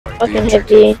fucking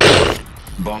objective.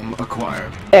 hippie. Bomb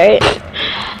acquired. Alright.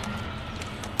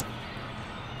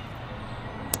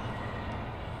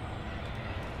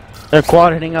 They're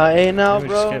quad hitting our A now, We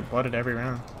just bro. get blooded every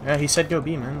round. Yeah, he said go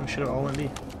B, man. We should have all went B.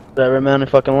 Every man, they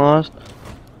fucking lost.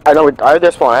 I know. I had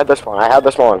this one. I had this one. I had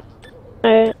this one.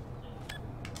 Alright.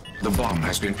 The bomb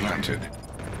has been planted.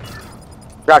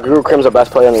 God, Guru Krim's the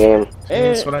best player in the game.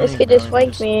 That's what I This mean, kid bro. just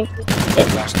swiped me.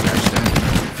 Last player standing.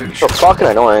 Finish. So fucking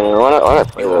annoying. Why not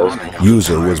play this?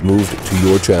 User was moved to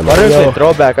your channel. Why does it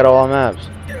throwback at all maps?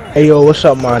 Hey yo, what's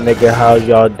up my nigga? How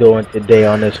y'all doing today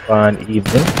on this fine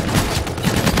evening?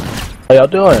 How y'all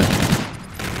doing?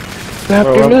 Good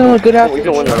afternoon, good We can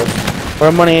afternoon. win those.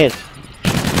 Where money is?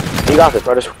 You got this,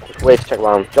 bro. Just wait to check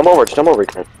bomb. Jump over. Just jump over.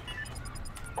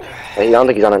 Hey, I don't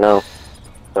think he's on it now.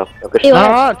 No. Okay. He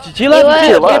left. Nah, she He left. left.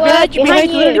 He Behind left. you,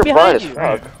 behind you, You're behind fine you.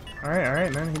 as fuck.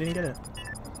 Alright, man. He didn't get it.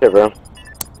 Here, bro.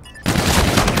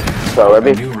 So, A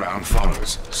Rebby. new round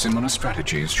follows. Similar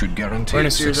strategies should guarantee We're in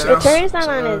a series success. now. Curtis not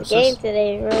on his game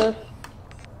today, bro.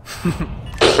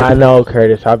 I know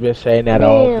Curtis, I've been saying that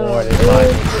all Damn, morning. dude.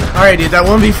 Alright, dude. That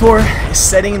 1v4 is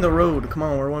setting the road. Come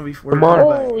on, we're 1v4. Come on.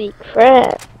 Holy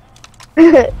crap.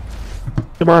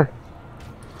 Come on.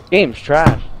 Game's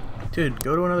trash. Dude,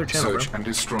 go to another channel, bro. Search and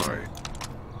destroy.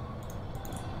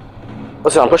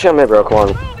 Listen, I'm pushing on mid, bro. Come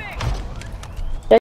on.